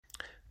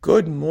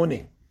Good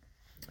morning.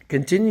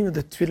 Continuing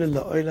the Tefilla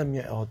La'olam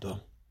Ya'adam.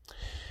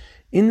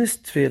 In this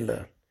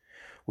Tefilla,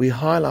 we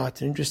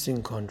highlight an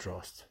interesting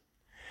contrast.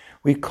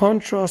 We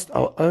contrast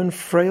our own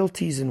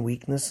frailties and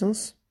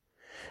weaknesses,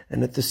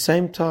 and at the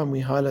same time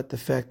we highlight the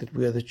fact that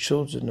we are the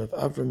children of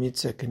Avram,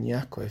 Yitzhak and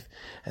Yaakov,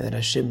 and that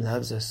Hashem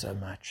loves us so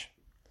much.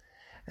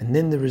 And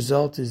then the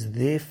result is,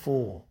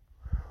 therefore,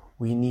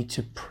 we need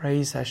to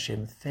praise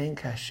Hashem,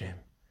 thank Hashem.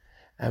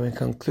 And we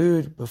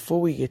conclude, before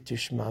we get to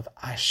Shema,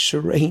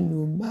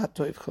 Ashreinu ma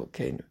tov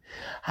cholkeinu.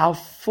 How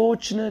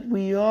fortunate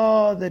we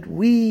are that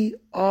we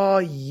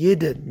are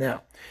Yidden.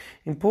 Now,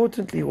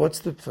 importantly, what's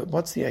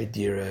the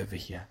idea over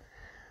here?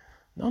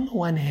 On the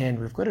one hand,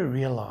 we've got to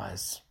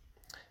realize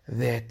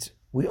that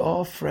we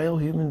are frail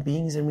human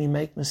beings and we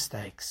make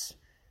mistakes.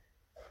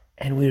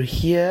 And we're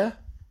here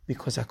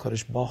because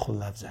HaKadosh Baruch Hu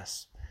loves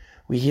us.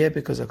 We're here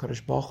because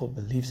HaKadosh Baruch Hu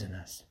believes in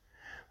us.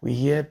 We're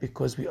here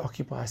because we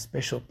occupy a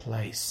special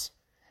place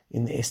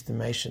in the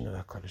estimation of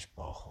HaKadosh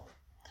Baruch Hu.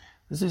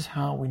 This is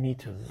how we need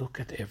to look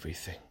at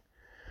everything.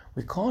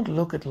 We can't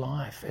look at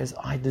life as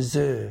I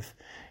deserve.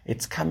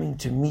 It's coming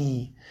to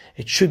me.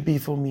 It should be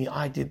for me.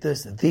 I did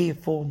this.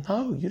 Therefore,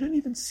 no, you don't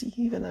even see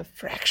even a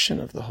fraction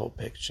of the whole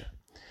picture.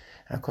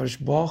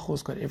 HaKadosh Baruch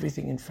Hu's got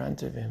everything in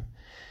front of him.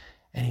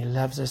 And he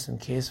loves us and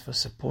cares for,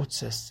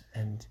 supports us.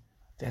 And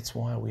that's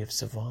why we have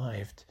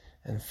survived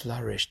and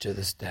flourished to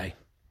this day.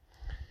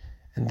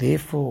 And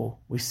therefore,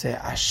 we say,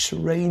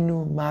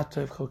 Ashreinu ma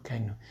tov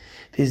cholkeinu.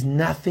 There's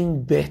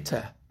nothing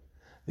better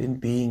than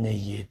being a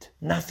Yid.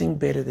 Nothing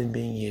better than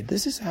being a Yid.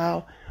 This is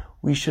how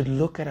we should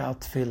look at our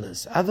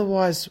tefillahs.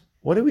 Otherwise,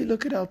 what do we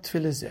look at our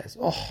tefillahs as?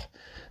 Oh,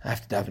 I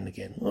have to daven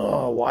again.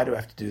 Oh, why do I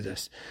have to do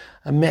this?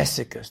 A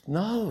masochist.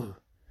 No.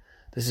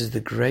 This is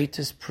the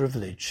greatest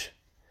privilege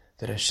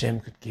that Hashem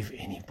could give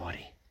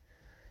anybody.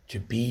 To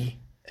be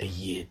a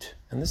Yid.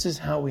 And this is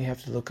how we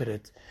have to look at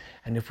it.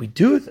 And if we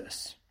do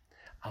this,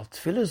 our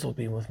tefillahs will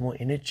be with more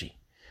energy,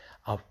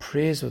 our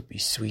prayers will be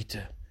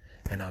sweeter,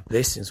 and our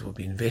blessings will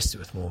be invested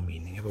with more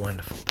meaning. Have a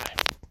wonderful day.